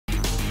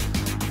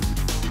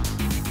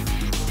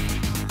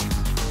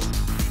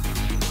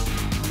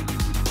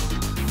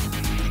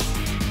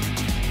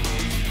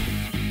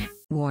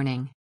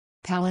Warning.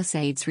 Palace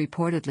aides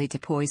reportedly to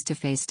poised to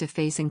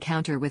face-to-face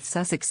encounter with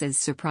Sussex's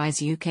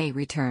surprise UK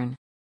return.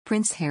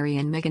 Prince Harry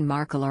and Meghan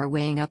Markle are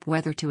weighing up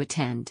whether to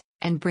attend,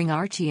 and bring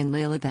Archie and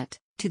Lilibet,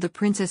 to the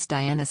Princess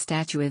Diana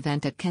statue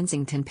event at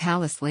Kensington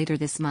Palace later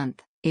this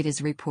month, it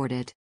is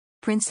reported.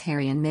 Prince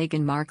Harry and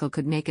Meghan Markle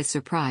could make a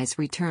surprise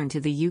return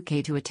to the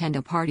UK to attend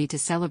a party to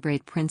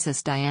celebrate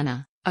Princess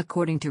Diana,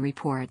 according to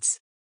reports.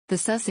 The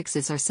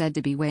Sussexes are said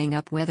to be weighing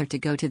up whether to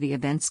go to the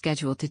event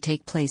scheduled to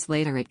take place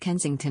later at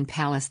Kensington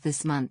Palace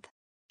this month.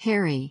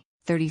 Harry,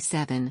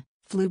 37,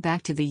 flew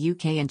back to the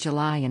UK in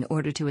July in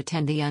order to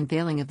attend the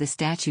unveiling of the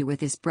statue with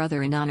his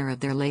brother in honor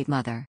of their late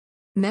mother.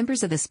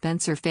 Members of the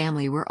Spencer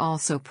family were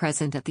also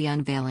present at the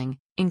unveiling,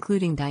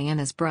 including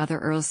Diana's brother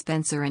Earl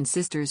Spencer and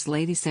sisters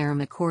Lady Sarah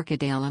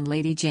McCorquodale and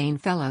Lady Jane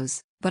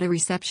Fellows, but a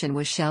reception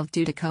was shelved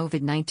due to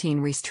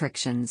COVID-19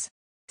 restrictions.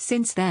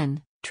 Since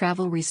then,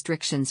 travel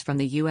restrictions from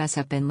the US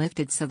have been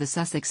lifted so the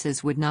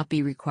Sussexes would not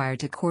be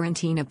required to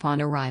quarantine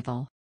upon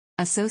arrival.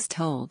 A source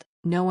told,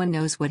 "No one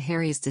knows what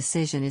Harry's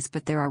decision is,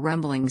 but there are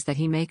rumblings that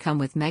he may come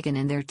with Meghan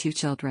and their 2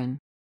 children."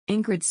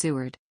 Ingrid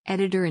Seward,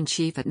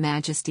 editor-in-chief at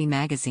Majesty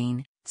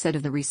magazine, said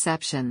of the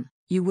reception,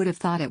 "You would have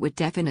thought it would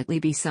definitely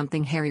be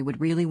something Harry would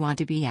really want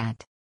to be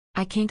at.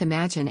 I can't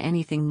imagine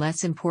anything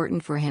less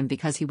important for him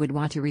because he would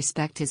want to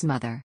respect his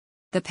mother."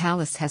 The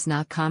palace has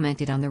not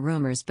commented on the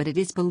rumors, but it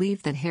is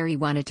believed that Harry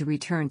wanted to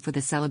return for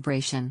the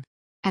celebration.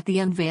 At the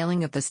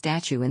unveiling of the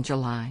statue in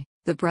July,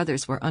 the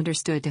brothers were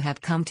understood to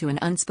have come to an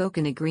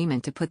unspoken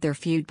agreement to put their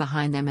feud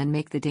behind them and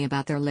make the day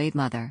about their late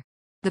mother.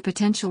 The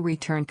potential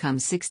return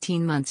comes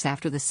 16 months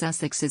after the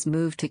Sussexes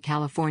moved to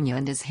California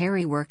and as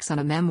Harry works on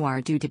a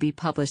memoir due to be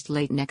published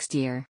late next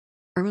year.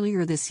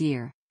 Earlier this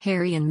year,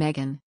 Harry and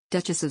Meghan,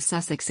 Duchess of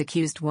Sussex,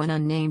 accused one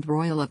unnamed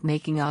royal of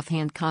making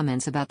offhand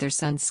comments about their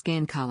son's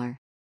skin color.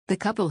 The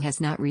couple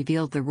has not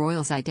revealed the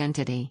royal's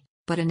identity,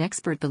 but an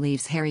expert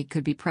believes Harry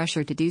could be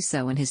pressured to do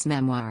so in his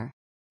memoir.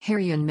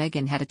 Harry and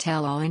Meghan had a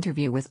tell-all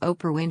interview with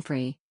Oprah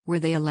Winfrey, where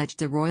they alleged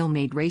the royal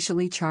made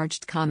racially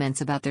charged comments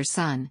about their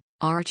son,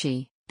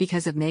 Archie,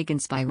 because of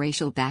Meghan's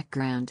biracial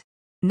background.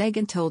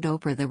 Meghan told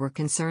Oprah there were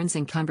concerns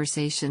and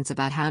conversations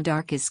about how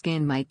dark his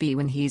skin might be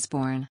when he's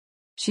born.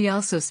 She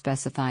also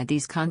specified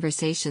these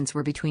conversations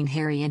were between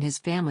Harry and his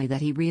family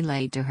that he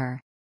relayed to her.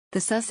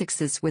 The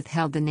Sussexes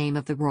withheld the name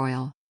of the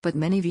royal, but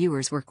many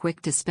viewers were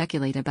quick to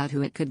speculate about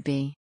who it could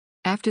be.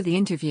 After the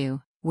interview,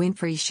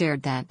 Winfrey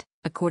shared that,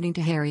 according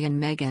to Harry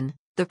and Meghan,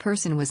 the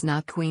person was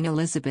not Queen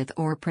Elizabeth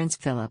or Prince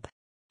Philip.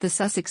 The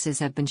Sussexes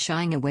have been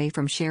shying away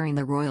from sharing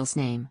the royal's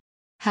name.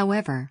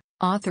 However,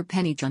 author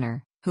Penny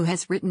Junor, who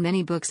has written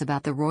many books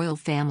about the royal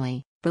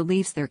family,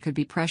 believes there could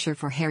be pressure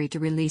for Harry to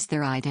release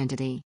their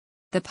identity.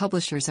 The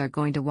publishers are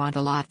going to want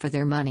a lot for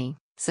their money,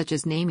 such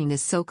as naming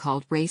this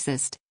so-called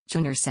racist,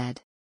 Junor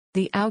said.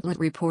 The outlet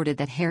reported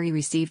that Harry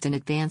received an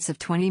advance of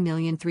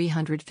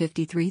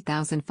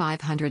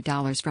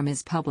 $20,353,500 from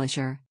his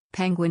publisher,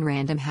 Penguin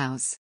Random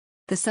House.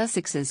 The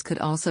Sussexes could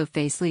also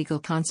face legal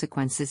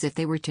consequences if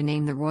they were to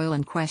name the royal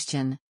in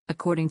question,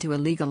 according to a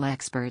legal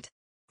expert.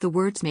 The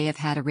words may have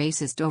had a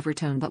racist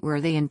overtone, but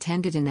were they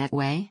intended in that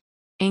way?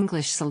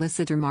 English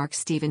solicitor Mark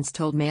Stevens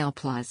told Mail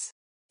Plus.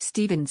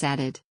 Stevens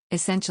added,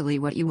 "Essentially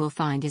what you will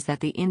find is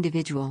that the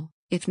individual,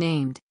 if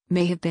named,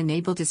 may have been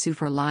able to sue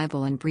for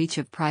libel and breach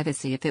of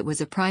privacy if it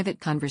was a private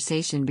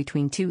conversation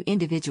between 2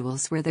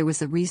 individuals where there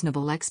was a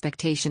reasonable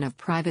expectation of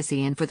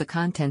privacy and for the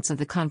contents of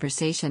the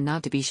conversation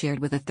not to be shared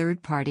with a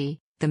third party,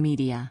 the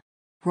media."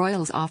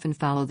 Royals often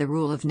follow the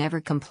rule of never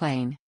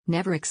complain,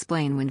 never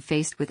explain when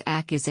faced with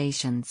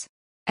accusations.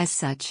 As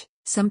such,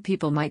 some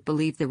people might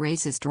believe the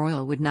racist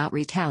royal would not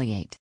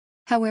retaliate.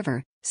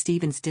 However,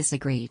 Stevens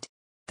disagreed.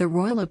 The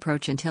royal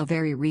approach until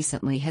very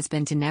recently has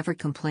been to never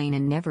complain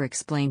and never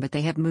explain, but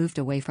they have moved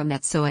away from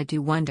that, so I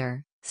do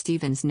wonder,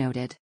 Stevens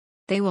noted.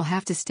 They will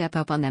have to step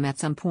up on them at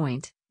some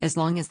point. As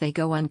long as they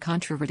go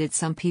uncontroverted,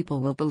 some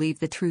people will believe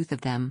the truth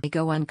of them. They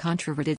go uncontroverted.